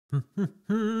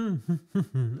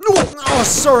Oh,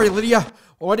 sorry, Lydia.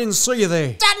 I didn't see you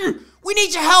there. Dutton, we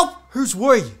need your help. Who's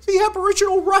we? The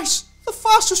Aboriginal race. The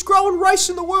fastest growing race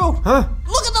in the world. Huh?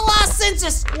 Look at the last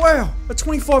census. Wow, a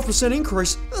 25%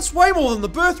 increase. That's way more than the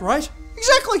birth rate.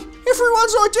 Exactly.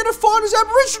 Everyone's identifying as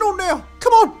Aboriginal now.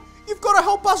 Come on. You've got to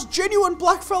help us genuine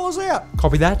black fellas out.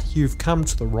 Copy that. You've come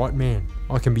to the right man.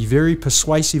 I can be very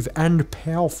persuasive and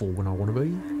powerful when I want to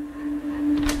be.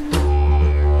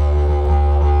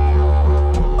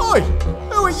 Oi,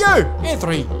 who are you?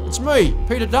 Anthony, it's me,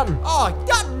 Peter Dutton. Oh,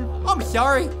 Dutton. I'm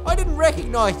sorry. I didn't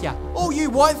recognise you. All you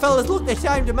white fellas look the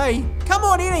same to me. Come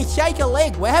on in and shake a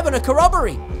leg. We're having a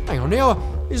corroboree. Hang on now,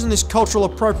 isn't this cultural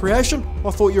appropriation?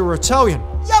 I thought you were Italian.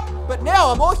 Yup, but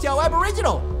now I'm also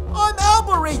Aboriginal. I'm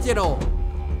Aboriginal.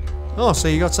 Oh, so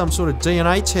you got some sort of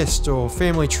DNA test or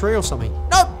family tree or something?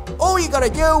 Nope, all you gotta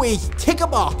do is tick a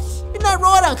box. Isn't that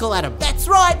right, Uncle Adam? That's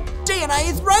right, DNA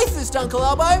is racist, Uncle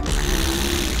Elbow.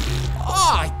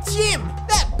 Oh, Jim,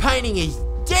 that painting is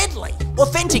deadly.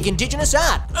 Authentic Indigenous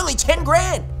art, only 10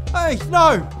 grand. Hey,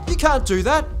 no, you can't do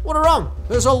that. What wrong?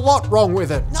 There's a lot wrong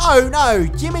with it. No,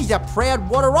 Jimmy's a proud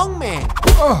Wadawurrung man.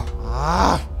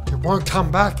 It won't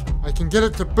come back. I can get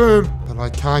it to boom, but I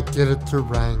can't get it to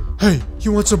rang. Hey,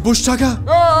 you want some bush tucker?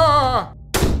 I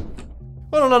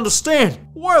don't understand.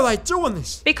 Why are they doing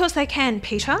this? Because they can,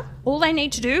 Peter. All they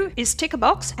need to do is tick a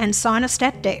box and sign a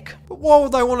stat dec. But why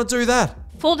would they want to do that?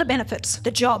 For the benefits,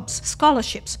 the jobs,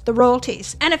 scholarships, the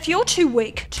royalties. And if you're too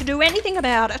weak to do anything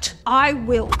about it, I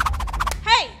will.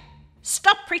 Hey!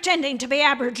 Stop pretending to be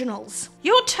Aboriginals.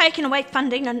 You're taking away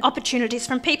funding and opportunities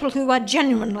from people who are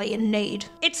genuinely in need.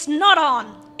 It's not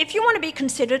on. If you want to be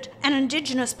considered an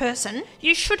Indigenous person,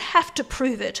 you should have to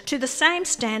prove it to the same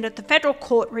standard the federal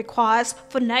court requires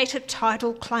for native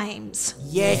title claims.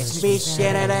 Yes, Miss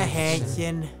Senator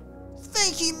Hanson.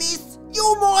 Thank you, Miss.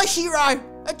 You're my hero.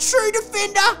 A true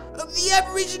defender of the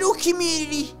Aboriginal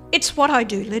community. It's what I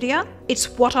do, Lydia. It's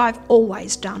what I've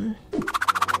always done.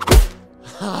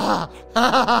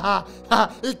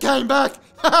 It came back.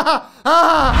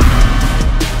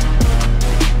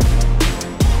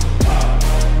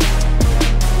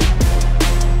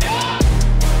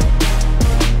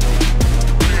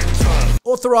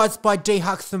 Authorised by D.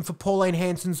 Huxton for Pauline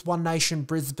Hanson's One Nation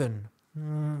Brisbane.